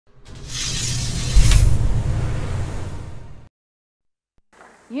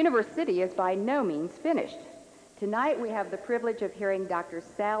UniverCity is by no means finished. Tonight we have the privilege of hearing Dr.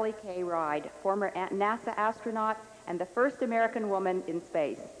 Sally K. Ride, former NASA astronaut and the first American woman in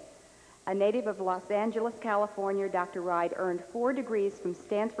space. A native of Los Angeles, California, Dr. Ride earned 4 degrees from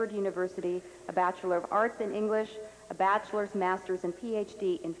Stanford University, a Bachelor of Arts in English, a bachelor's, master's, and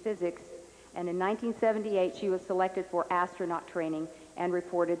PhD in physics, and in 1978 she was selected for astronaut training and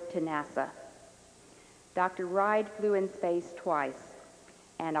reported to NASA. Dr. Ride flew in space twice,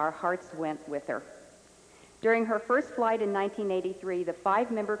 and our hearts went with her. During her first flight in 1983, the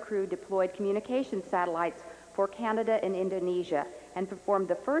 5-member crew deployed communication satellites for Canada and Indonesia and performed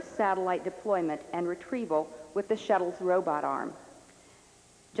the first satellite deployment and retrieval with the shuttle's robot arm.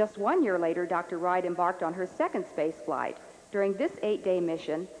 Just 1 year later, Dr. Ride embarked on her second space flight. During this 8-day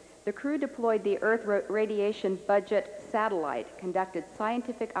mission, the crew deployed the Earth Radiation Budget satellite, conducted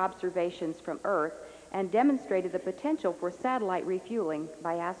scientific observations from Earth, and demonstrated the potential for satellite refueling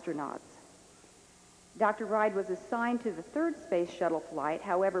by astronauts. Dr. Ride was assigned to the 3rd Space Shuttle flight.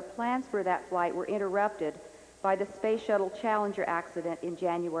 However, plans for that flight were interrupted by the Space Shuttle Challenger accident in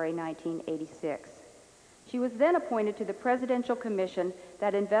January 1986. She was then appointed to the Presidential Commission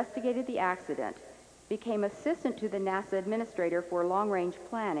that investigated the accident, became assistant to the NASA Administrator for Long-Range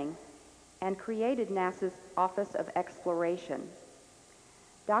Planning, and created NASA's Office of Exploration.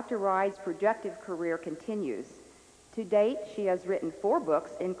 Dr. Ride's productive career continues. To date, she has written 4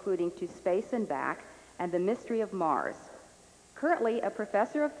 books, including To Space and Back and The Mystery of Mars. Currently a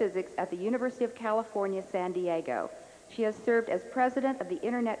professor of physics at the University of California, San Diego, she has served as president of the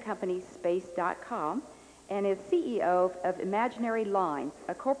internet company Space.com and is CEO of Imaginary Lines,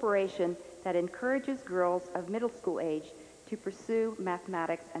 a corporation that encourages girls of middle school age to pursue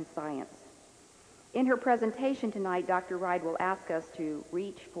mathematics and science. In her presentation tonight, Dr. Ride will ask us to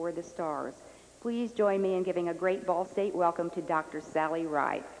reach for the stars. Please join me in giving a great Ball State welcome to Dr. Sally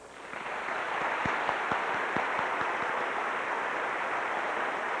Ride.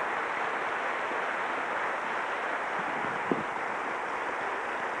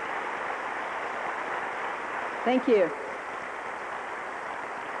 Thank you.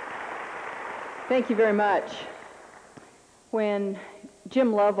 Thank you very much. When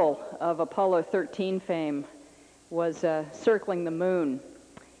Jim Lovell of Apollo 13 fame was circling the moon,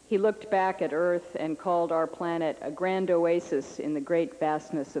 he looked back at Earth and called our planet a grand oasis in the great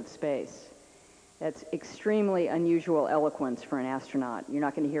vastness of space. That's extremely unusual eloquence for an astronaut. You're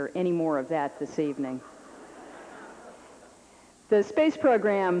not going to hear any more of that this evening. The space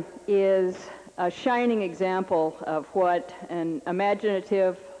program is a shining example of what an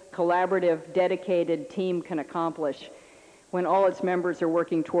imaginative, collaborative, dedicated team can accomplish when all its members are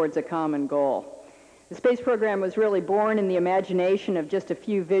working towards a common goal. The space program was really born in the imagination of just a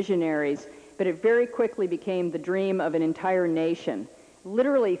few visionaries, but it very quickly became the dream of an entire nation.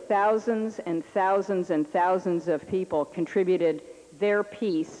 Literally thousands and thousands and thousands of people contributed their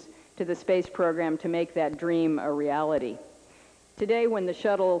piece to the space program to make that dream a reality. Today, when the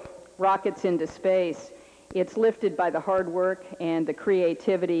shuttle rockets into space, it's lifted by the hard work and the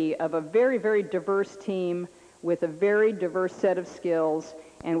creativity of a very, very diverse team with a very diverse set of skills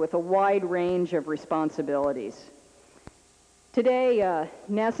and with a wide range of responsibilities. Today,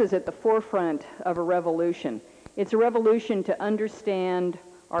 NASA's at the forefront of a revolution. It's a revolution to understand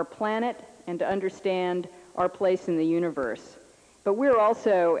our planet and to understand our place in the universe. But we're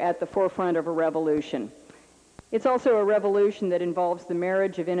also at the forefront of a revolution. It's also a revolution that involves the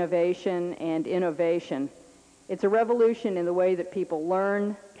marriage of innovation and innovation. It's a revolution in the way that people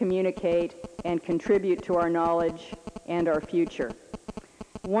learn, communicate, and contribute to our knowledge and our future.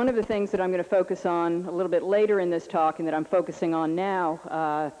 One of the things that I'm going to focus on a little bit later in this talk, and that I'm focusing on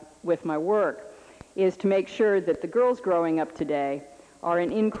now with my work, is to make sure that the girls growing up today are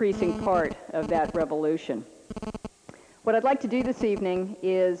an increasing part of that revolution. What I'd like to do this evening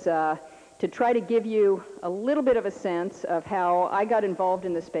is to try to give you a little bit of a sense of how I got involved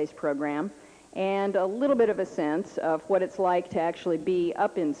in the space program, and a little bit of a sense of what it's like to actually be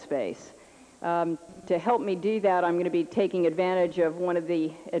up in space. To help me do that, I'm going to be taking advantage of one of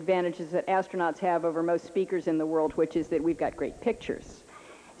the advantages that astronauts have over most speakers in the world, which is that we've got great pictures.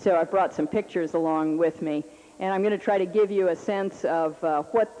 So I've brought some pictures along with me, and I'm going to try to give you a sense of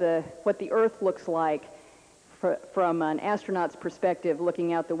what the Earth looks like from an astronaut's perspective,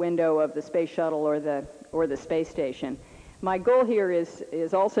 looking out the window of the space shuttle or the space station. My goal here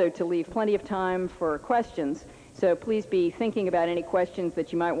is also to leave plenty of time for questions, so please be thinking about any questions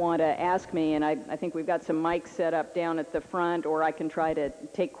that you might want to ask me, and I think we've got some mics set up down at the front, or I can try to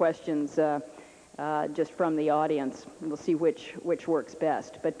take questions just from the audience. We'll see which works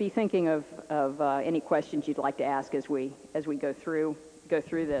best. But be thinking of any questions you'd like to ask as we go through go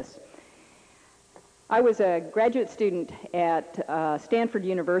through this. I was a graduate student at Stanford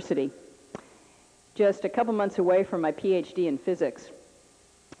University, just a couple months away from my PhD in physics,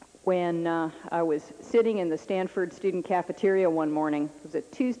 when I was sitting in the Stanford student cafeteria one morning. It was a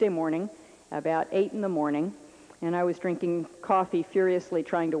Tuesday morning, about 8 in the morning, and I was drinking coffee furiously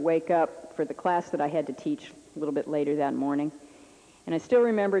trying to wake up for the class that I had to teach a little bit later that morning. And I still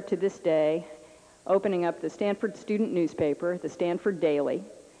remember to this day opening up the Stanford student newspaper, the Stanford Daily,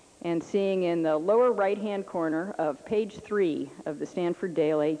 and seeing in the lower right-hand corner of page 3 of the Stanford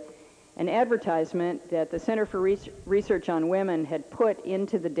Daily an advertisement that the Center for Research on Women had put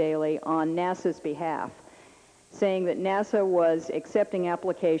into the Daily on NASA's behalf, saying that NASA was accepting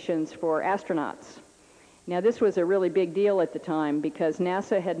applications for astronauts. Now, this was a really big deal at the time because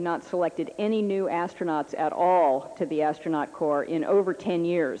NASA had not selected any new astronauts at all to the astronaut corps in over 10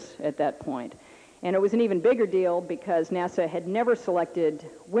 years at that point. And it was an even bigger deal because NASA had never selected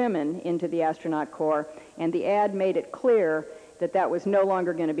women into the astronaut corps, and the ad made it clear that that was no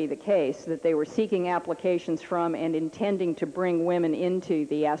longer going to be the case, that they were seeking applications from and intending to bring women into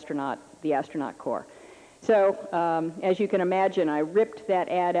the astronaut corps. So, as you can imagine, I ripped that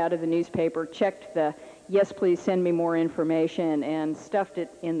ad out of the newspaper, checked the "yes, please send me more information," and stuffed it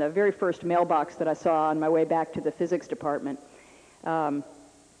in the very first mailbox that I saw on my way back to the physics department.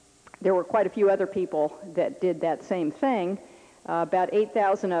 There were quite a few other people that did that same thing. About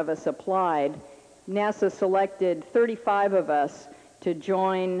 8,000 of us applied. NASA selected 35 of us to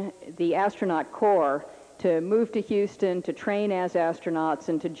join the astronaut corps, to move to Houston, to train as astronauts,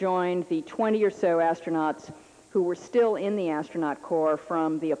 and to join the 20 or so astronauts who were still in the astronaut corps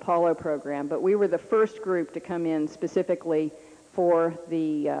from the Apollo program. But we were the first group to come in specifically for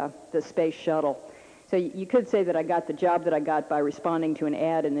the space shuttle. So you could say that I got the job that I got by responding to an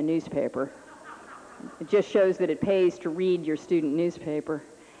ad in the newspaper. It just shows that it pays to read your student newspaper.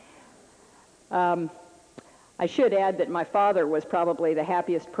 I should add that my father was probably the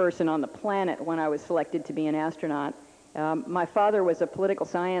happiest person on the planet when I was selected to be an astronaut. My father was a political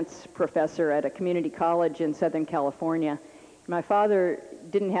science professor at a community college in Southern California. My father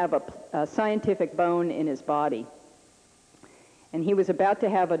didn't have a scientific bone in his body. And he was about to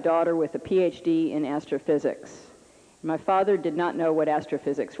have a daughter with a PhD in astrophysics. My father did not know what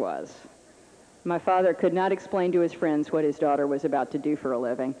astrophysics was. My father could not explain to his friends what his daughter was about to do for a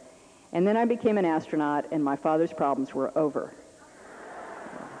living. And then I became an astronaut, and my father's problems were over.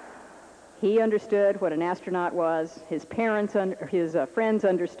 He understood what an astronaut was. His parents, his friends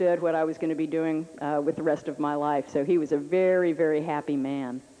understood what I was going to be doing with the rest of my life. So he was a very, very happy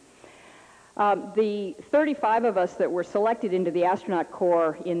man. The 35 of us that were selected into the astronaut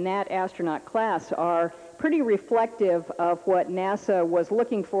corps in that astronaut class are pretty reflective of what NASA was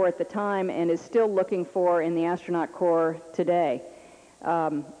looking for at the time and is still looking for in the astronaut corps today.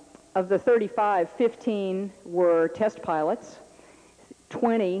 Of the 35, 15 were test pilots,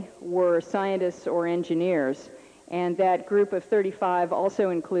 20 were scientists or engineers, and that group of 35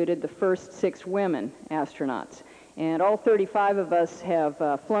 also included the first 6 women astronauts. And all 35 of us have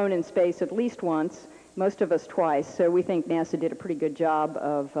flown in space at least once, most of us twice, so we think NASA did a pretty good job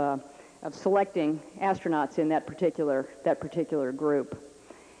of selecting astronauts in that particular group.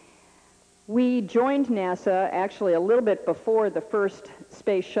 We joined NASA actually a little bit before the first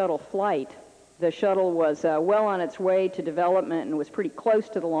space shuttle flight. The shuttle was well on its way to development and was pretty close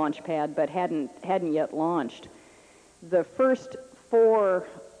to the launch pad, but hadn't yet launched. The first 4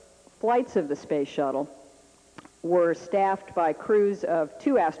 flights of the space shuttle were staffed by crews of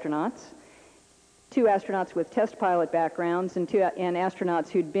 2 astronauts with test pilot backgrounds and astronauts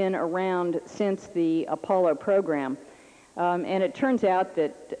who'd been around since the Apollo program. And it turns out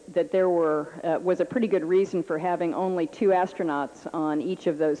that there was a pretty good reason for having only 2 astronauts on each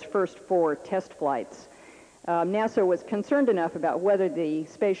of those first 4 test flights. NASA was concerned enough about whether the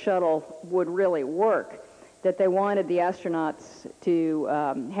space shuttle would really work that they wanted the astronauts to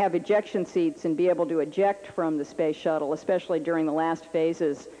have ejection seats and be able to eject from the space shuttle, especially during the last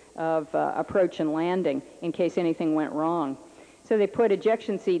phases of approach and landing, in case anything went wrong. So they put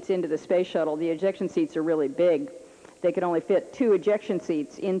ejection seats into the space shuttle. The ejection seats are really big. They could only fit 2 ejection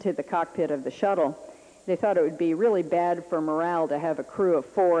seats into the cockpit of the shuttle. They thought it would be really bad for morale to have a crew of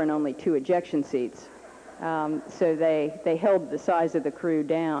 4 and only 2 ejection seats. So they held the size of the crew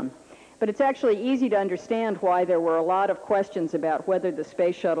down. But it's actually easy to understand why there were a lot of questions about whether the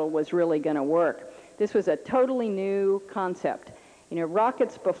space shuttle was really going to work. This was a totally new concept. You know,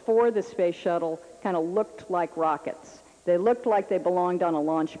 rockets before the space shuttle kind of looked like rockets. They looked like they belonged on a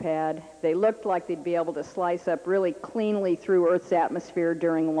launch pad. They looked like they'd be able to slice up really cleanly through Earth's atmosphere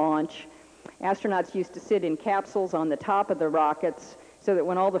during launch. Astronauts used to sit in capsules on the top of the rockets so that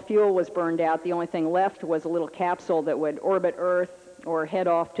when all the fuel was burned out, the only thing left was a little capsule that would orbit Earth or head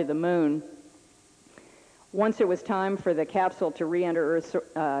off to the moon. Once it was time for the capsule to re-enter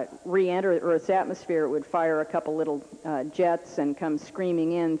Earth's atmosphere, it would fire a couple little jets and come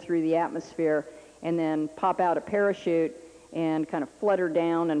screaming in through the atmosphere, and then pop out a parachute and kind of flutter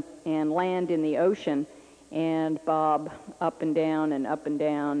down and land in the ocean and bob up and down and up and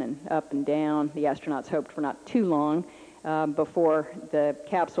down and up and down. The astronauts hoped for not too long before the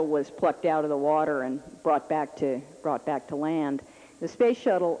capsule was plucked out of the water and brought back to land. The space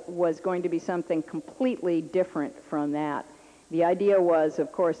shuttle was going to be something completely different from that. The idea was,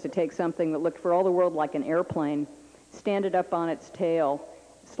 of course, to take something that looked for all the world like an airplane, stand it up on its tail,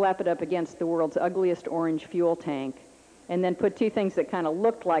 slap it up against the world's ugliest orange fuel tank, and then put two things that kind of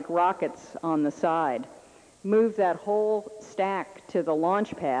looked like rockets on the side. Move that whole stack to the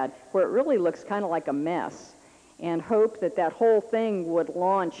launch pad, where it really looks kind of like a mess, and hope that that whole thing would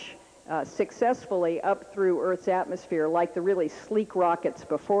launch successfully up through Earth's atmosphere like the really sleek rockets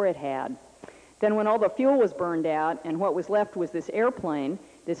before it had. Then when all the fuel was burned out and what was left was this airplane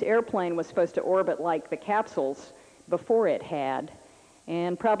was supposed to orbit like the capsules before it had.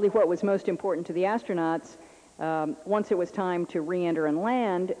 And probably what was most important to the astronauts, once it was time to re-enter and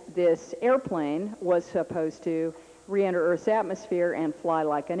land, this airplane was supposed to re-enter Earth's atmosphere and fly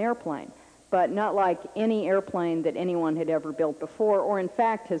like an airplane, but not like any airplane that anyone had ever built before, or in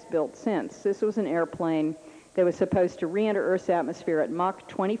fact has built since. This was an airplane that was supposed to re-enter Earth's atmosphere at Mach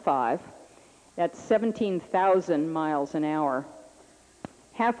 25. That's 17,000 miles an hour,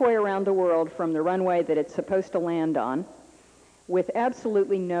 halfway around the world from the runway that it's supposed to land on, with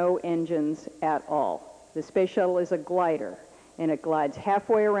absolutely no engines at all. The space shuttle is a glider, and it glides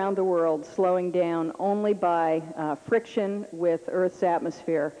halfway around the world, slowing down only by friction with Earth's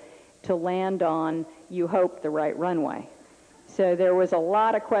atmosphere to land on, you hope, the right runway. So there was a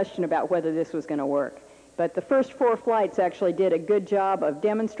lot of question about whether this was going to work. But the first 4 flights actually did a good job of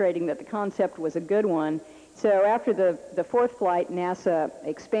demonstrating that the concept was a good one. So after the 4th flight, NASA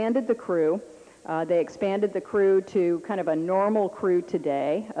expanded the crew. They expanded the crew to kind of a normal crew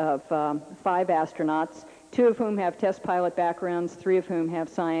today of 5 astronauts, 2 of whom have test pilot backgrounds, 3 of whom have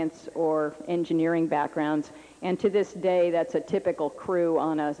science or engineering backgrounds. And to this day, that's a typical crew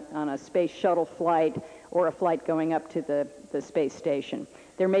on a space shuttle flight or a flight going up to the space station.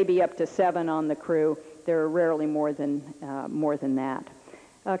 There may be up to 7 on the crew. There are rarely more than that.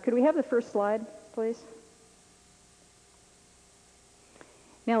 Could we have the first slide, please?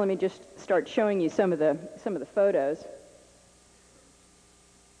 Now let me just start showing you some of the photos.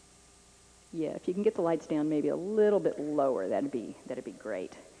 Yeah, if you can get the lights down maybe a little bit lower, that'd be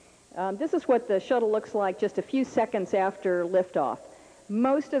great. This is what the shuttle looks like just a few seconds after liftoff.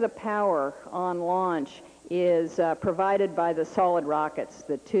 Most of the power on launch is provided by the solid rockets,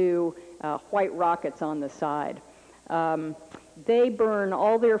 the 2 white rockets on the side. They burn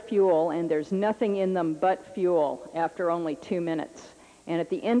all their fuel, and there's nothing in them but fuel after only 2 minutes. And at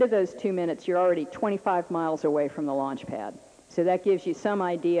the end of those 2 minutes, you're already 25 miles away from the launch pad. So that gives you some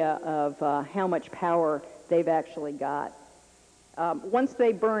idea of how much power they've actually got. Once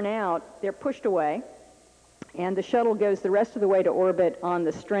they burn out, they're pushed away, and the shuttle goes the rest of the way to orbit on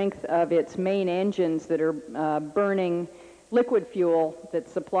the strength of its main engines that are burning liquid fuel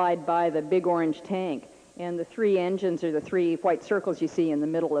that's supplied by the big orange tank. And the 3 engines are the 3 white circles you see in the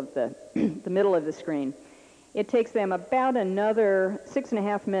middle of the middle of the screen. It takes them about another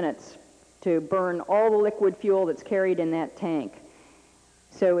 6.5 minutes to burn all the liquid fuel that's carried in that tank.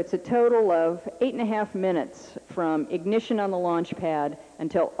 So it's a total of 8.5 minutes from ignition on the launch pad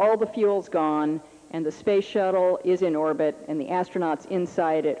until all the fuel's gone and the space shuttle is in orbit and the astronauts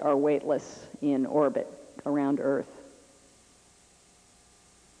inside it are weightless in orbit around Earth.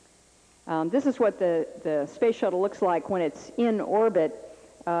 This is what the space shuttle looks like when it's in orbit.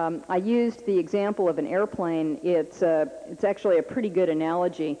 I used the example of an airplane. It's actually a pretty good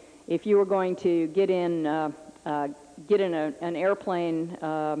analogy. If you were going to get in an airplane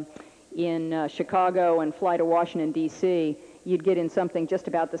in Chicago and fly to Washington, D.C., you'd get in something just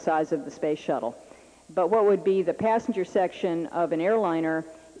about the size of the space shuttle. But what would be the passenger section of an airliner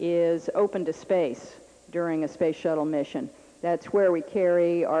is open to space during a space shuttle mission. That's where we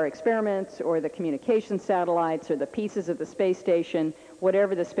carry our experiments or the communication satellites or the pieces of the space station,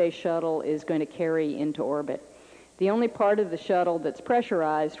 whatever the space shuttle is going to carry into orbit. The only part of the shuttle that's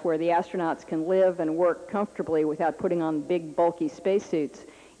pressurized where the astronauts can live and work comfortably without putting on big, bulky spacesuits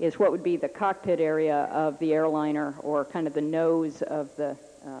is what would be the cockpit area of the airliner, or kind of the nose of the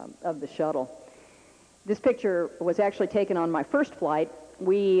shuttle. This picture was actually taken on my first flight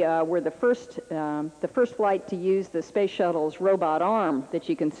we were the first flight to use the space shuttle's robot arm that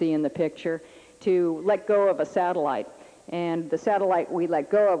you can see in the picture to let go of a satellite. And the satellite we let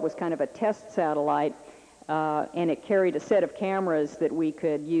go of was kind of a test satellite, and it carried a set of cameras that we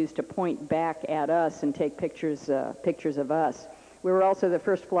could use to point back at us and take pictures of us. We were also the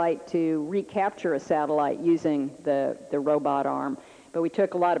first flight to recapture a satellite using the robot arm. But we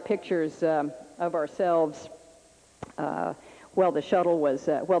took a lot of pictures of ourselves while the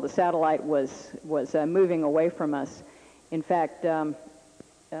satellite was moving away from us. In fact,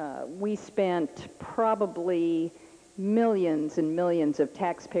 we spent probably millions and millions of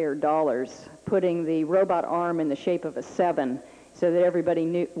taxpayer dollars putting the robot arm in the shape of a 7 so that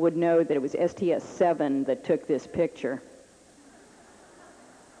everybody would know that it was STS-7 that took this picture.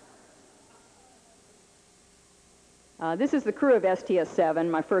 This is the crew of STS-7,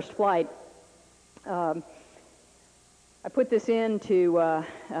 my first flight. I put this in to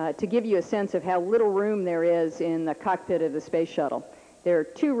give you a sense of how little room there is in the cockpit of the space shuttle. There are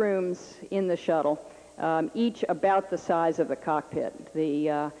 2 rooms in the shuttle, each about the size of the cockpit.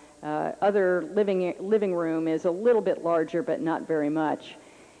 The other living room is a little bit larger, but not very much.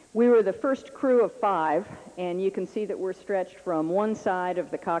 We were the first crew of 5, and you can see that we're stretched from one side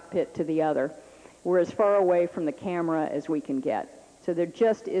of the cockpit to the other. We're as far away from the camera as we can get. So there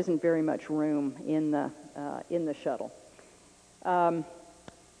just isn't very much room in the shuttle. 4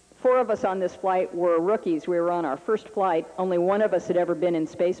 of us on this flight were rookies. We were on our first flight. Only one of us had ever been in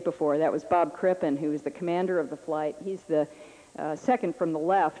space before. That was Bob Crippen, who was the commander of the flight. He's the second from the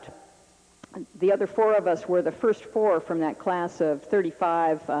left. The other 4 of us were the first 4 from that class of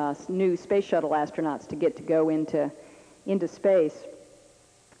 35 new space shuttle astronauts to get to go into space.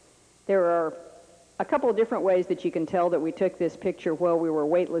 There are a couple of different ways that you can tell that we took this picture while we were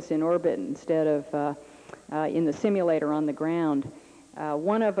weightless in orbit instead of in the simulator on the ground.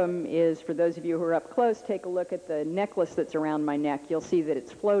 One of them is, for those of you who are up close, take a look at the necklace that's around my neck. You'll see that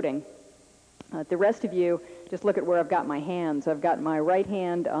it's floating. The rest of you, just look at where I've got my hands. I've got my right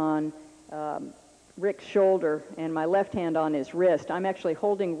hand on Rick's shoulder and my left hand on his wrist. I'm actually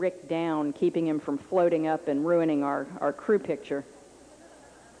holding Rick down, keeping him from floating up and ruining our crew picture.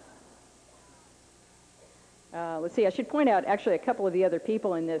 Let's see, I should point out actually a couple of the other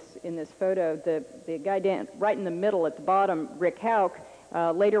people in this photo. The guy down right in the middle at the bottom, Rick Houck,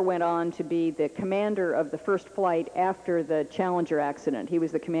 later went on to be the commander of the first flight after the Challenger accident. He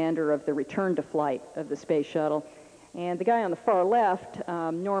was the commander of the return to flight of the space shuttle. And the guy on the far left,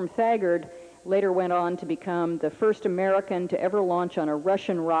 Norm Thagard, later went on to become the first American to ever launch on a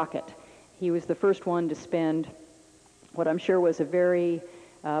Russian rocket. He was the first one to spend what I'm sure was a very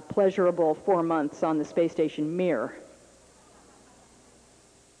pleasurable 4 months on the space station Mir.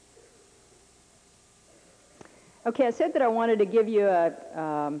 Okay, I said that I wanted to give you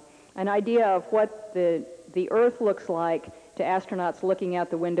an idea of what the Earth looks like to astronauts looking out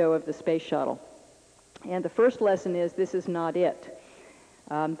the window of the space shuttle. And the first lesson is this is not it.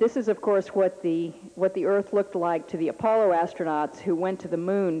 This is, of course, what the Earth looked like to the Apollo astronauts who went to the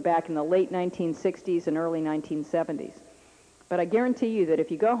moon back in the late 1960s and early 1970s. But I guarantee you that if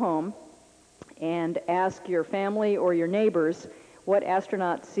you go home and ask your family or your neighbors what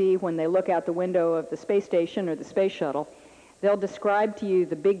astronauts see when they look out the window of the space station or the space shuttle, they'll describe to you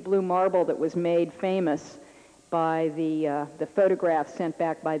the big blue marble that was made famous by the photographs sent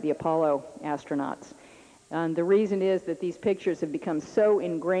back by the Apollo astronauts. And the reason is that these pictures have become so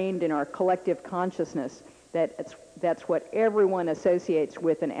ingrained in our collective consciousness that that's what everyone associates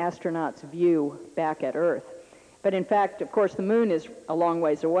with an astronaut's view back at Earth. But in fact, of course, the moon is a long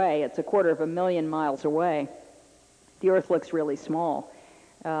ways away. It's 250,000 miles away. The Earth looks really small.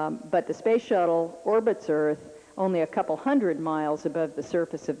 But the space shuttle orbits Earth only a couple hundred miles above the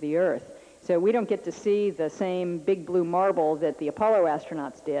surface of the Earth. So we don't get to see the same big blue marble that the Apollo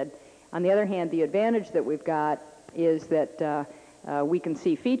astronauts did. On the other hand, the advantage that we've got is that we can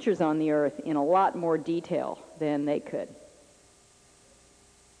see features on the Earth in a lot more detail than they could.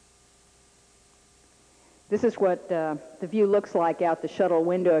 This is what the view looks like out the shuttle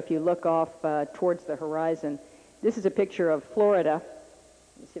window if you look off towards the horizon. This is a picture of Florida.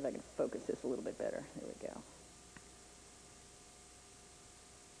 Let me see if I can focus this a little bit better. There we go.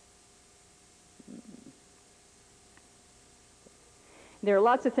 There are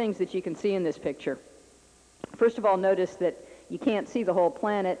lots of things that you can see in this picture. First of all, notice that you can't see the whole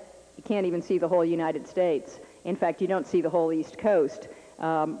planet. You can't even see the whole United States. In fact, you don't see the whole East Coast,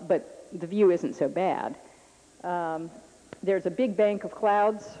 but the view isn't so bad. There's a big bank of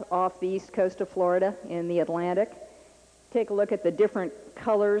clouds off the east coast of Florida in the Atlantic. Take a look at the different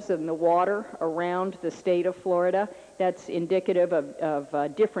colors in the water around the state of Florida. That's indicative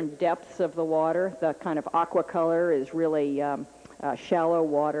of different depths of the water. The kind of aqua color is really shallow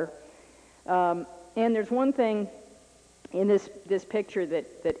water. And there's one thing in this picture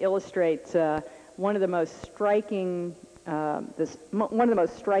that illustrates one of the most striking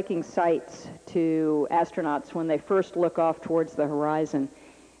sights to astronauts when they first look off towards the horizon.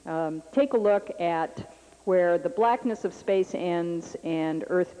 Take a look at where the blackness of space ends and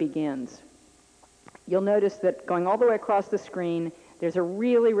Earth begins. You'll notice that going all the way across the screen, there's a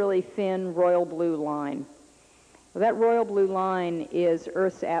really, really thin royal blue line. Well, that royal blue line is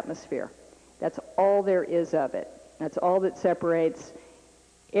Earth's atmosphere. That's all there is of it. That's all that separates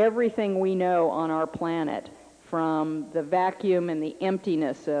everything we know on our planet from the vacuum and the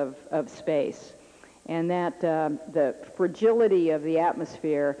emptiness of space. And that the fragility of the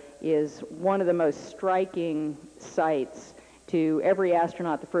atmosphere is one of the most striking sights to every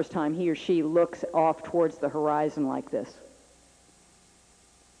astronaut the first time he or she looks off towards the horizon like this.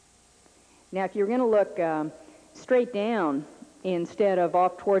 Now, if you're going to look straight down instead of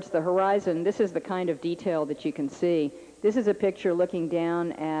off towards the horizon, this is the kind of detail that you can see. This is a picture looking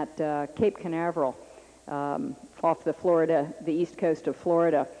down at Cape Canaveral off the east coast of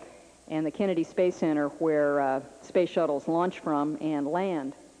Florida, and the Kennedy Space Center where space shuttles launch from and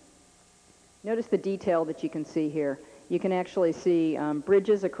land. Notice the detail that you can see here. You can actually see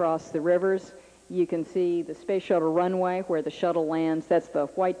bridges across the rivers. You can see the space shuttle runway where the shuttle lands. That's the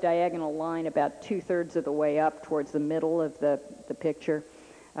white diagonal line about 2/3 of the way up towards the middle of the picture.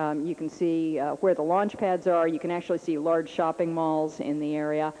 You can see where the launch pads are. You can actually see large shopping malls in the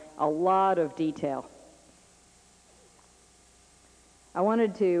area. A lot of detail. I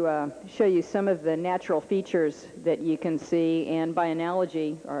wanted to show you some of the natural features that you can see, and by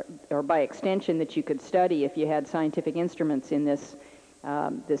analogy, or by extension, that you could study if you had scientific instruments in this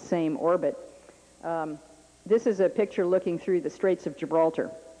same orbit. This is a picture looking through the Straits of Gibraltar.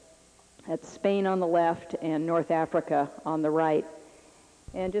 That's Spain on the left and North Africa on the right.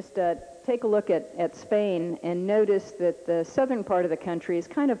 And just take a look at Spain and notice that the southern part of the country is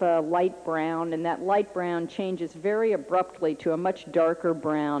kind of a light brown, and that light brown changes very abruptly to a much darker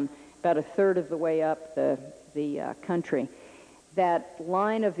brown about 1/3 of the way up the country. That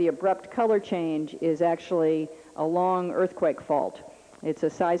line of the abrupt color change is actually a long earthquake fault. It's a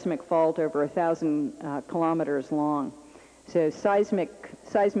seismic fault over 1,000 kilometers long. So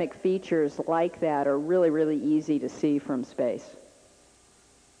seismic features like that are really, really easy to see from space.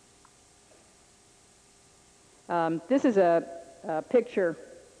 This is a picture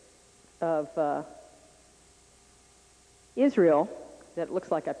of Israel that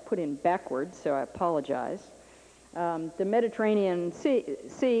looks like I put in backwards, so I apologize. The Mediterranean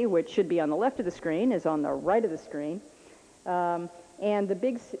Sea, which should be on the left of the screen, is on the right of the screen. And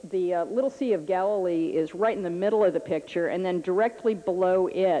the little Sea of Galilee is right in the middle of the picture, and then directly below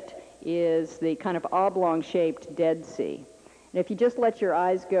it is the kind of oblong-shaped Dead Sea. And if you just let your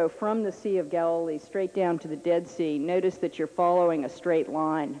eyes go from the Sea of Galilee straight down to the Dead Sea, notice that you're following a straight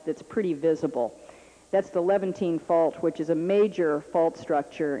line that's pretty visible. That's the Levantine Fault, which is a major fault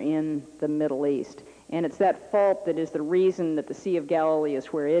structure in the Middle East. And it's that fault that is the reason that the Sea of Galilee is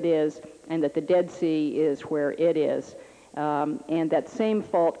where it is and that the Dead Sea is where it is. And that same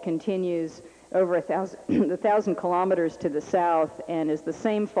fault continues over 1,000 kilometers to the south and is the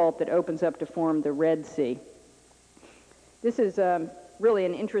same fault that opens up to form the Red Sea. This is really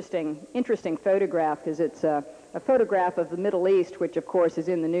an interesting photograph because it's a photograph of the Middle East, which of course is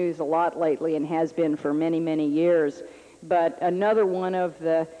in the news a lot lately and has been for many, many years. But another one of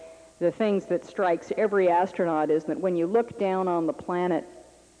the things that strikes every astronaut is that when you look down on the planet,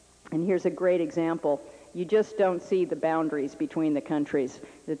 and here's a great example, you just don't see the boundaries between the countries,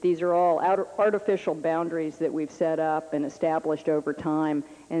 that these are all artificial boundaries that we've set up and established over time,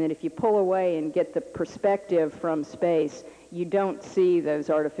 and that if you pull away and get the perspective from space, you don't see those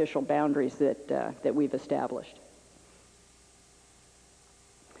artificial boundaries that we've established.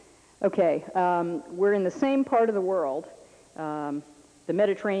 Okay, we're in the same part of the world. The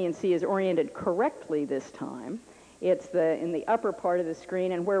Mediterranean Sea is oriented correctly this time. It's in the upper part of the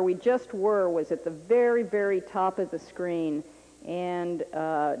screen, and where we just were was at the very, very top of the screen, and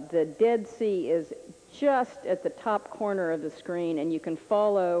the Dead Sea is just at the top corner of the screen, and you can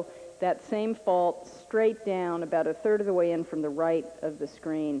follow that same fault straight down about 1/3 of the way in from the right of the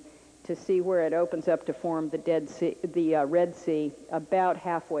screen to see where it opens up to form the Red Sea about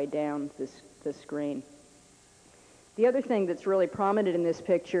halfway down the screen. The other thing that's really prominent in this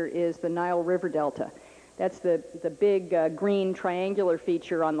picture is the Nile River Delta. That's the big green triangular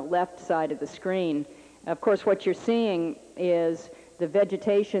feature on the left side of the screen. Of course, what you're seeing is the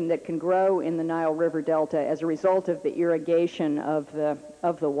vegetation that can grow in the Nile River Delta as a result of the irrigation of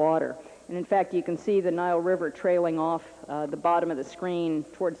the water. And in fact, you can see the Nile River trailing off the bottom of the screen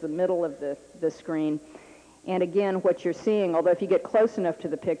towards the middle of the screen. And again, what you're seeing, although if you get close enough to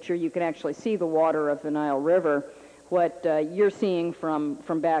the picture, you can actually see the water of the Nile River. What you're seeing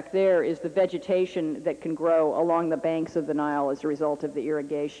from back there is the vegetation that can grow along the banks of the Nile as a result of the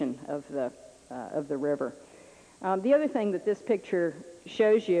irrigation of the river. The other thing that this picture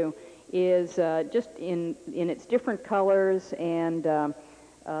shows you is just in its different colors and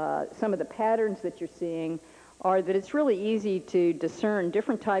some of the patterns that you're seeing are that it's really easy to discern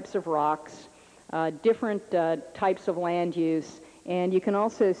different types of rocks, different types of land use, and you can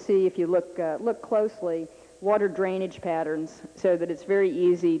also see, if you look closely, water drainage patterns, so that it's very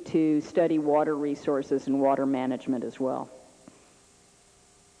easy to study water resources and water management as well.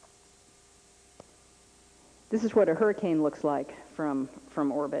 This is what a hurricane looks like from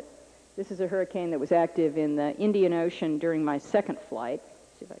orbit. This is a hurricane that was active in the Indian Ocean during my second flight.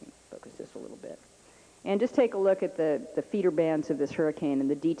 Let's see if I can focus this a little bit. And just take a look at the feeder bands of this hurricane and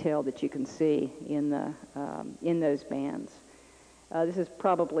the detail that you can see in those bands. This is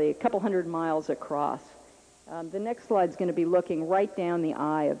probably a couple hundred miles across. The next slide is going to be looking right down the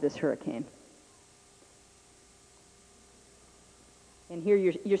eye of this hurricane. And here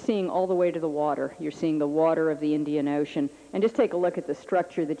you're seeing all the way to the water. You're seeing the water of the Indian Ocean. And just take a look at the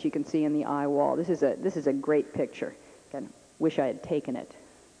structure that you can see in the eye wall. This is a great picture. Kind of wish I had taken it.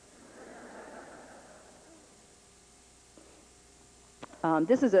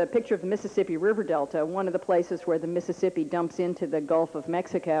 This is a picture of the Mississippi River Delta, one of the places where the Mississippi dumps into the Gulf of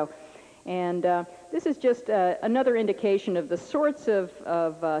Mexico. And this is just another indication of the sorts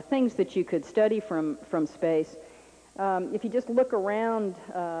of things that you could study from space. If you just look around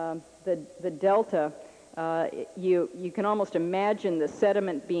the delta, you can almost imagine the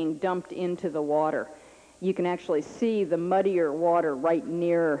sediment being dumped into the water. You can actually see the muddier water right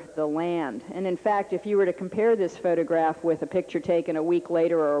near the land. And in fact, if you were to compare this photograph with a picture taken a week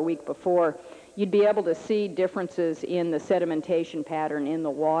later or a week before, you'd be able to see differences in the sedimentation pattern in the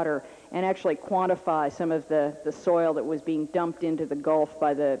water and actually quantify some of the soil that was being dumped into the Gulf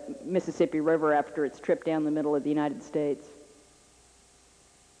by the Mississippi River after its trip down the middle of the United States.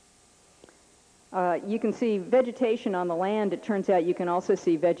 You can see vegetation on the land. It turns out you can also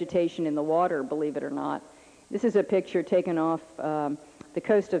see vegetation in the water, believe it or not. This is a picture taken off the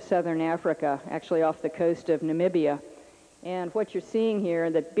coast of southern Africa, actually off the coast of Namibia. And what you're seeing here,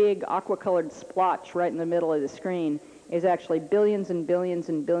 that big aqua-colored splotch right in the middle of the screen, is actually billions and billions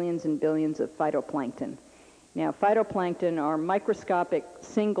and billions and billions of phytoplankton. Now, phytoplankton are microscopic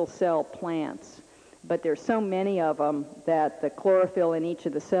single-cell plants, but there's so many of them that the chlorophyll in each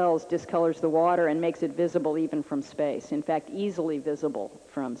of the cells discolors the water and makes it visible even from space. In fact, easily visible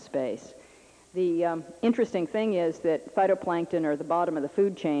from space. The interesting thing is that phytoplankton are the bottom of the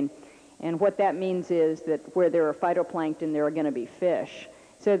food chain, and what that means is that where there are phytoplankton, there are going to be fish.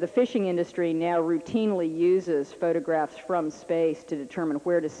 So the fishing industry now routinely uses photographs from space to determine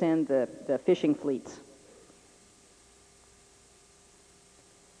where to send the fishing fleets.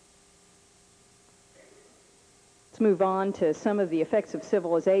 Let's move on to some of the effects of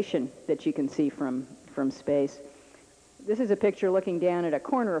civilization that you can see from space. This is a picture looking down at a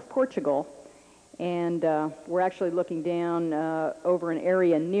corner of Portugal, and we're actually looking down over an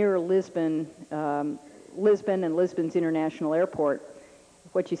area near Lisbon and Lisbon's International Airport.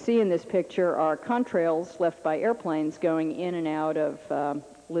 What you see in this picture are contrails left by airplanes going in and out of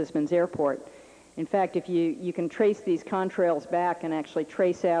Lisbon's airport. In fact, if you can trace these contrails back and actually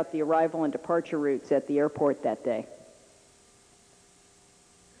trace out the arrival and departure routes at the airport that day.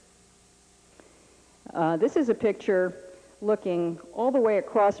 This is a picture looking all the way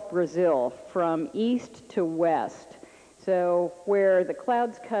across Brazil from east to west. So where the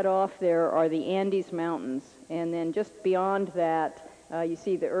clouds cut off there are the Andes Mountains, and then just beyond that you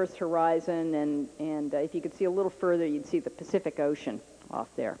see the Earth's horizon, and if you could see a little further, you'd see the Pacific Ocean off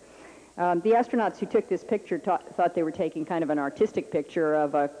there. The astronauts who took this picture thought they were taking kind of an artistic picture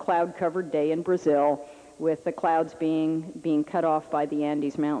of a cloud-covered day in Brazil with the clouds being cut off by the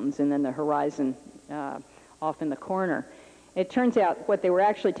Andes Mountains and then the horizon off in the corner. It turns out what they were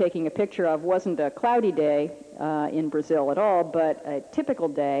actually taking a picture of wasn't a cloudy day in Brazil at all, but a typical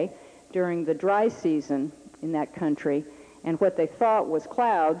day during the dry season in that country. And what they thought was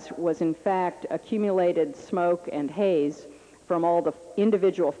clouds was in fact accumulated smoke and haze from all the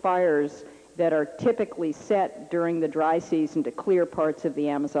individual fires that are typically set during the dry season to clear parts of the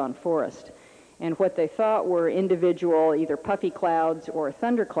Amazon forest. And what they thought were individual either puffy clouds or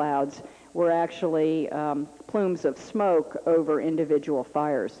thunderclouds were actually plumes of smoke over individual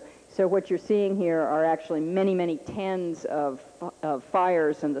fires. So what you're seeing here are actually many, many tens of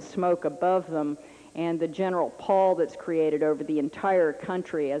fires and the smoke above them and the general pall that's created over the entire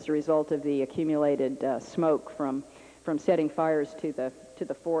country as a result of the accumulated smoke from setting fires to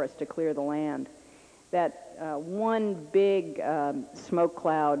the forest to clear the land. That one big smoke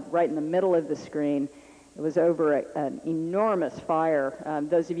cloud right in the middle of the screen, it was over an enormous fire.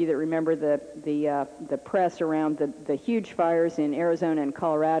 Those of you that remember the press around the huge fires in Arizona and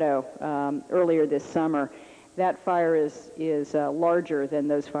Colorado earlier this summer, that fire is larger than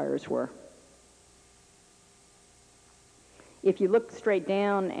those fires were. If you look straight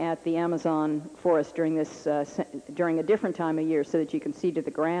down at the Amazon forest during a different time of year, so that you can see to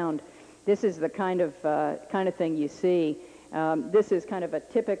the ground, this is the kind of thing you see. This is kind of a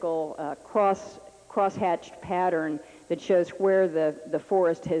typical crosshatched pattern that shows where the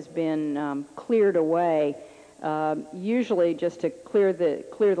forest has been cleared away, usually just to clear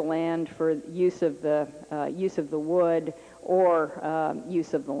the land for use of the wood or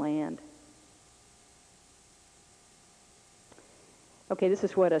use of the land. Okay, this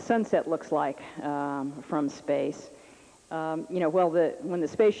is what a sunset looks like from space. When the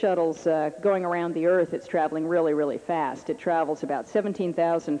space shuttle's going around the Earth, it's traveling really, really fast. It travels about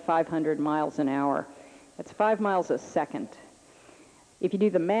 17,500 miles an hour. That's 5 miles a second. If you do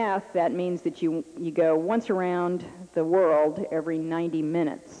the math, that means that you go once around the world every 90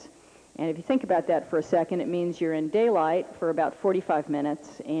 minutes. And if you think about that for a second, it means you're in daylight for about 45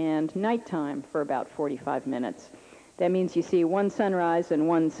 minutes and nighttime for about 45 minutes. That means you see one sunrise and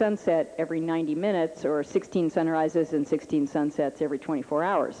one sunset every 90 minutes, or 16 sunrises and 16 sunsets every 24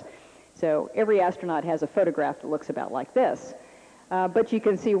 hours. So every astronaut has a photograph that looks about like this. But you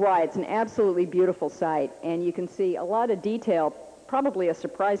can see why. It's an absolutely beautiful sight, and you can see a lot of detail, probably a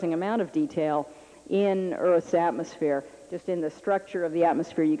surprising amount of detail, in Earth's atmosphere. Just in the structure of the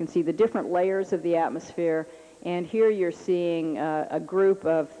atmosphere, you can see the different layers of the atmosphere. And here you're seeing a group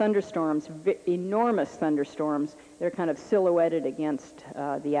of thunderstorms, enormous thunderstorms. They're kind of silhouetted against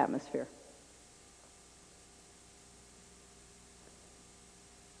the atmosphere.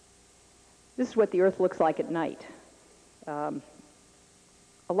 This is what the Earth looks like at night. A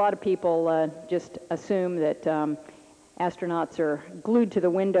lot of people just assume that astronauts are glued to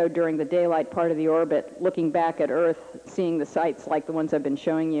the window during the daylight part of the orbit, looking back at Earth, seeing the sights like the ones I've been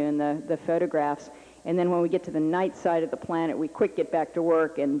showing you in the photographs. And then when we get to the night side of the planet, we quick get back to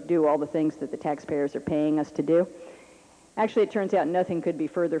work and do all the things that the taxpayers are paying us to do. Actually, it turns out nothing could be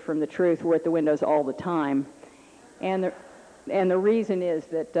further from the truth. We're at the windows all the time. And the reason is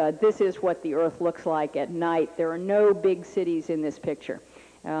that this is what the Earth looks like at night. There are no big cities in this picture.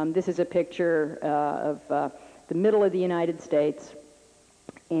 This is a picture of the middle of the United States.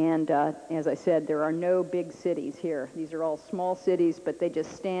 And as I said, there are no big cities here. These are all small cities, but they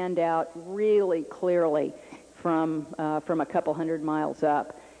just stand out really clearly from a couple hundred miles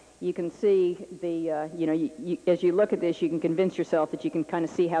up. You can see as you look at this, you can convince yourself that you can kind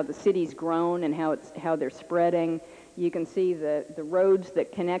of see how the city's grown and how they're spreading. You can see the roads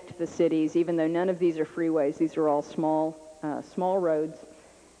that connect the cities, even though none of these are freeways. These are all small roads.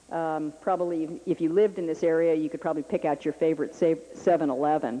 Probably, if you lived in this area, you could probably pick out your favorite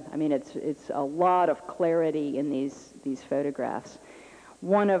 7-Eleven. I mean, it's a lot of clarity in these photographs.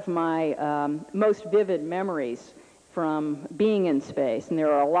 One of my most vivid memories from being in space, and there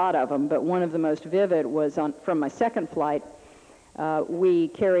are a lot of them, but one of the most vivid was from my second flight. We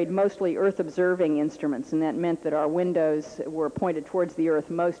carried mostly Earth-observing instruments, and that meant that our windows were pointed towards the Earth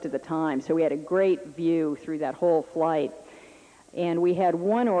most of the time. So we had a great view through that whole flight. And we had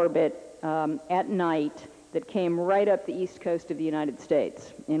one orbit at night that came right up the east coast of the United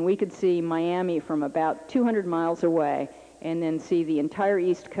States. And we could see Miami from about 200 miles away and then see the entire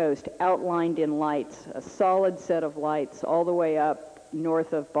east coast outlined in lights, a solid set of lights all the way up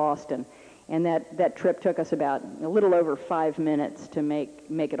north of Boston. And that trip took us about a little over 5 minutes to make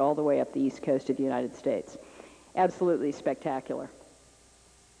it all the way up the east coast of the United States. Absolutely spectacular.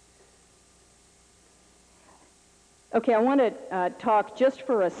 Okay, I want to talk just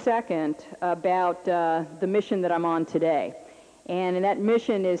for a second about the mission that I'm on today. And that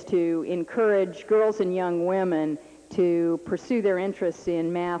mission is to encourage girls and young women to pursue their interests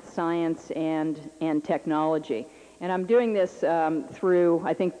in math, science, and technology. And I'm doing this through,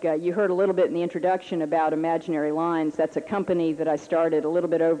 I think you heard a little bit in the introduction about Imaginary Lines. That's a company that I started a little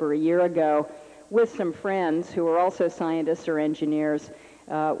bit over a year ago with some friends who are also scientists or engineers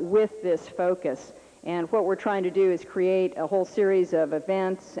with this focus. And what we're trying to do is create a whole series of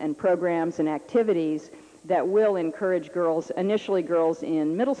events and programs and activities that will encourage girls, initially girls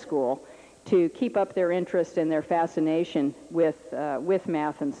in middle school, to keep up their interest and their fascination with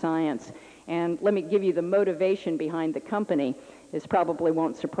math and science. And let me give you the motivation behind the company. This probably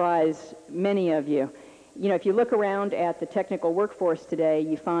won't surprise many of you. You know, if you look around at the technical workforce today,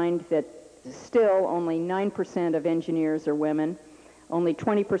 you find that still only 9% of engineers are women, only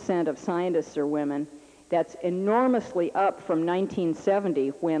 20% of scientists are women. That's enormously up from 1970,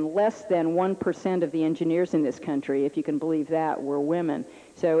 when less than 1% of the engineers in this country, if you can believe that, were women.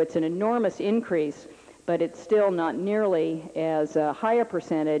 So it's an enormous increase, but it's still not nearly as high a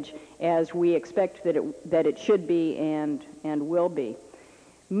percentage as we expect that it should be and will be.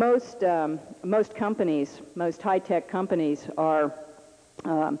 Most companies, most high-tech companies, are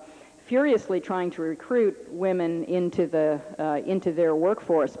furiously trying to recruit women into their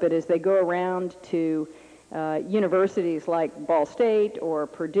workforce, but as they go around to universities like Ball State or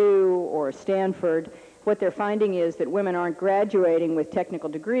Purdue or Stanford, what they're finding is that women aren't graduating with technical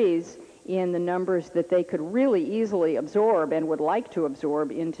degrees in the numbers that they could really easily absorb and would like to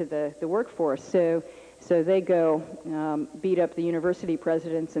absorb into the workforce. So they go beat up the university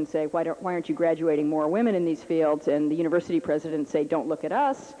presidents and say, why aren't you graduating more women in these fields? And the university presidents say, don't look at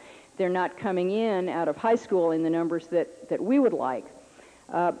us. They're not coming in out of high school in the numbers that we would like.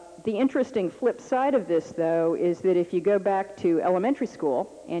 The interesting flip side of this, though, is that if you go back to elementary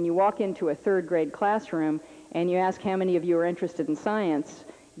school and you walk into a third grade classroom and you ask how many of you are interested in science,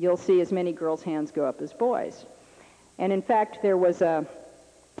 you'll see as many girls' hands go up as boys. And in fact, there was a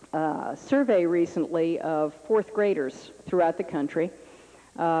survey recently of fourth graders throughout the country,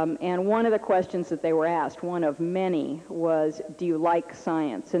 and one of the questions that they were asked, one of many, was, do you like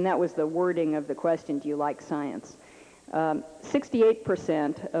science? And that was the wording of the question, do you like science?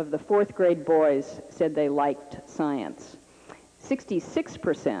 68% of the fourth grade boys said they liked science.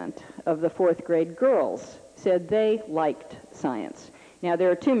 66% of the fourth grade girls said they liked science. Now,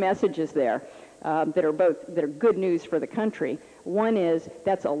 there are two messages there that are good news for the country. One is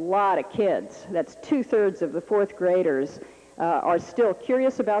that's a lot of kids. That's 2/3 of the fourth graders are still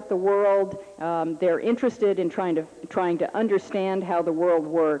curious about the world. They're interested in trying to understand how the world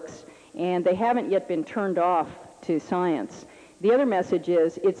works, and they haven't yet been turned off to science. The other message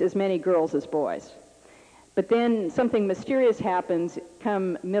is it's as many girls as boys. But then something mysterious happens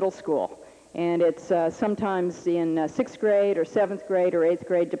come middle school, and it's sometimes in 6th grade or 7th grade or 8th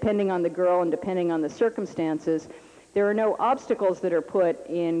grade, depending on the girl and depending on the circumstances. There are no obstacles that are put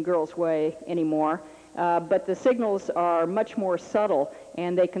in girls' way anymore, but the signals are much more subtle,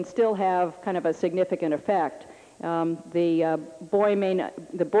 and they can still have kind of a significant effect. The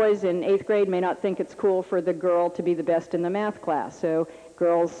boys in 8th grade may not think it's cool for the girl to be the best in the math class, so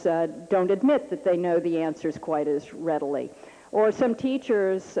girls don't admit that they know the answers quite as readily. Or some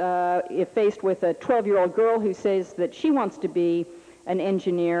teachers, if faced with a 12-year-old girl who says that she wants to be an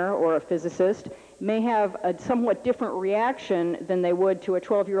engineer or a physicist, may have a somewhat different reaction than they would to a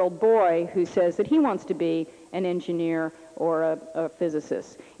 12-year-old boy who says that he wants to be an engineer or a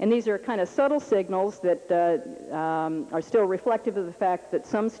physicist. And these are kind of subtle signals that are still reflective of the fact that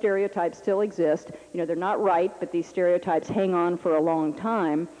some stereotypes still exist. You know, they're not right, but these stereotypes hang on for a long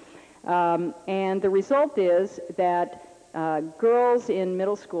time. And the result is that girls in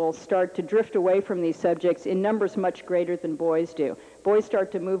middle school start to drift away from these subjects in numbers much greater than boys do. Boys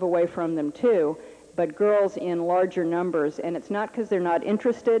start to move away from them too, but girls in larger numbers, and it's not because they're not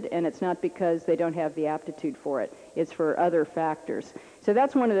interested, and it's not because they don't have the aptitude for it. It's for other factors. So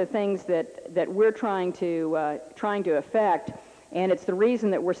that's one of the things that we're trying to affect, and it's the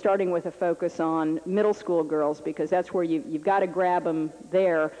reason that we're starting with a focus on middle school girls, because that's where you've got to grab them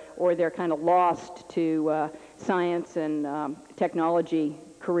there, or they're kind of lost to science and technology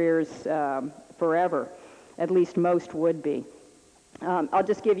careers forever. At least most would be. I'll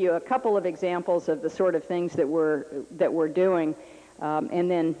just give you a couple of examples of the sort of things that we're doing,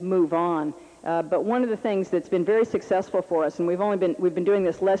 and then move on. But one of the things that's been very successful for us, and we've been doing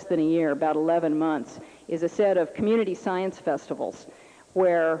this less than a year, about 11 months, is a set of community science festivals,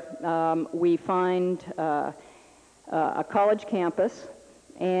 where we find a college campus,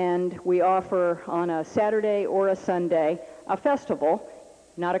 and we offer on a Saturday or a Sunday a festival,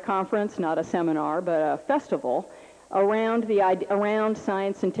 not a conference, not a seminar, but a festival around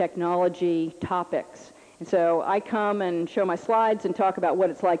science and technology topics. And so I come and show my slides and talk about what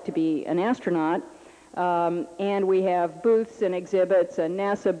it's like to be an astronaut. And we have booths and exhibits, a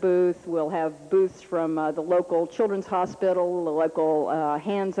NASA booth. We'll have booths from the local children's hospital, the local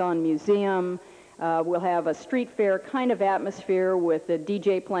hands-on museum. We'll have a street fair kind of atmosphere with a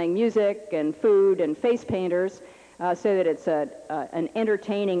DJ playing music and food and face painters, so that it's an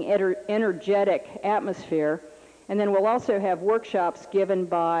entertaining, energetic atmosphere. And then we'll also have workshops given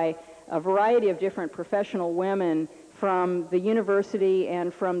by a variety of different professional women from the university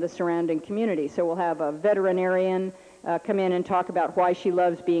and from the surrounding community. So we'll have a veterinarian come in and talk about why she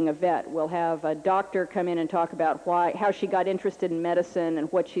loves being a vet. We'll have a doctor come in and talk about how she got interested in medicine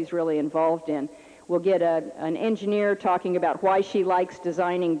and what she's really involved in. We'll get an engineer talking about why she likes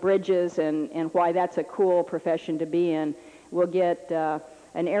designing bridges and why that's a cool profession to be in. We'll get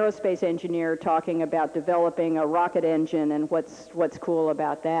an aerospace engineer talking about developing a rocket engine and what's cool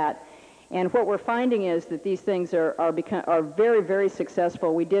about that. And what we're finding is that these things are very, very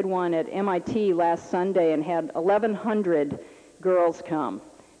successful. We did one at MIT last Sunday and had 1,100 girls come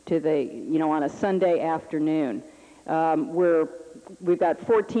to on a Sunday afternoon. We've got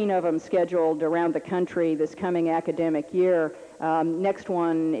 14 of them scheduled around the country this coming academic year. Next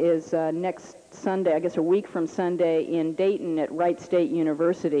one is next Sunday, I guess a week from Sunday, in Dayton at Wright State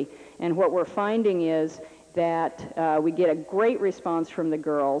University. And what we're finding is that we get a great response from the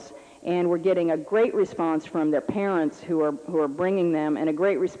girls, and we're getting a great response from their parents who are bringing them, and a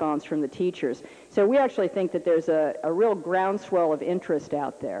great response from the teachers. So we actually think that there's a real groundswell of interest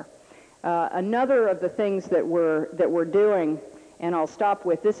out there. Another of the things that we're doing, and I'll stop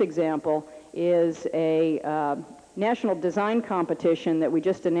with this example, is a national design competition that we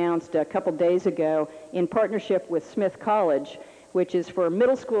just announced a couple days ago in partnership with Smith College, which is for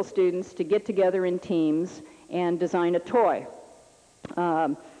middle school students to get together in teams and design a toy.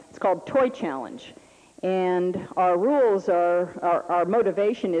 It's called Toy Challenge. And our rules our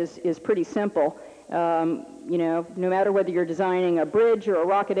motivation is pretty simple. No matter whether you're designing a bridge or a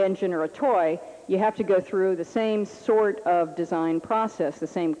rocket engine or a toy, you have to go through the same sort of design process, the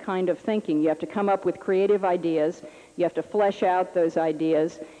same kind of thinking. You have to come up with creative ideas. You have to flesh out those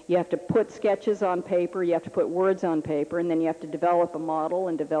ideas. You have to put sketches on paper. You have to put words on paper. And then you have to develop a model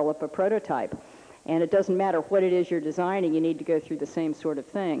and develop a prototype. And it doesn't matter what it is you're designing, you need to go through the same sort of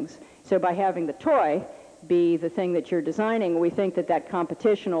things. So by having the toy be the thing that you're designing, we think that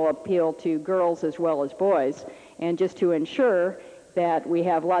competition will appeal to girls as well as boys. And just to ensure that we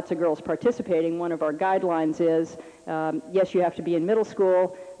have lots of girls participating, one of our guidelines is, yes, you have to be in middle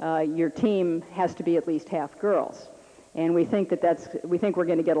school, your team has to be at least half girls. And we think we're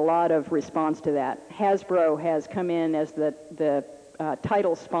going to get a lot of response to that. Hasbro has come in as the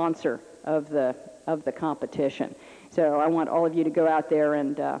title sponsor of the competition. So I want all of you to go out there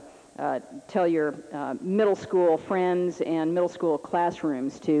and tell your middle school friends and middle school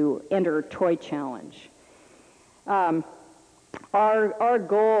classrooms to enter Toy Challenge. Our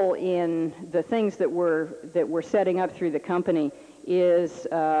goal in the things that we're setting up through the company is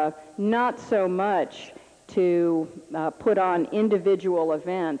not so much to put on individual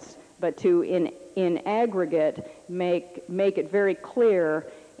events, but to in aggregate make it very clear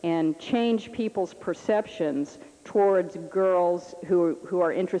and change people's perceptions towards girls who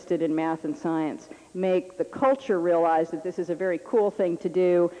are interested in math and science. Make the culture realize that this is a very cool thing to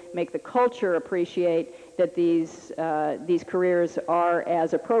do. Make the culture appreciate that these careers are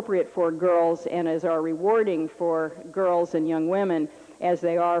as appropriate for girls and as are rewarding for girls and young women as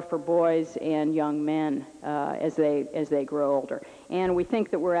they are for boys and young men as they grow older. And we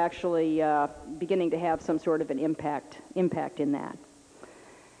think that we're actually beginning to have some sort of an impact in that.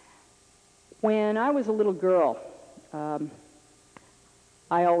 When I was a little girl,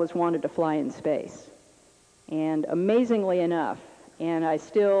 I always wanted to fly in space. And amazingly enough, and I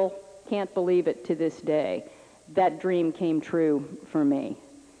still can't believe it to this day, that dream came true for me.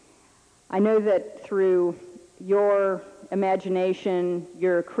 I know that through your imagination,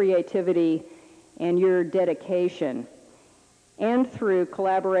 your creativity, and your dedication, and through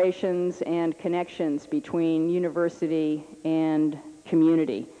collaborations and connections between university and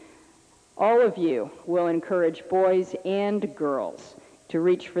community, all of you will encourage boys and girls to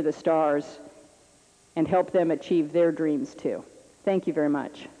reach for the stars and help them achieve their dreams too. Thank you very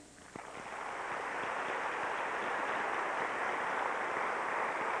much.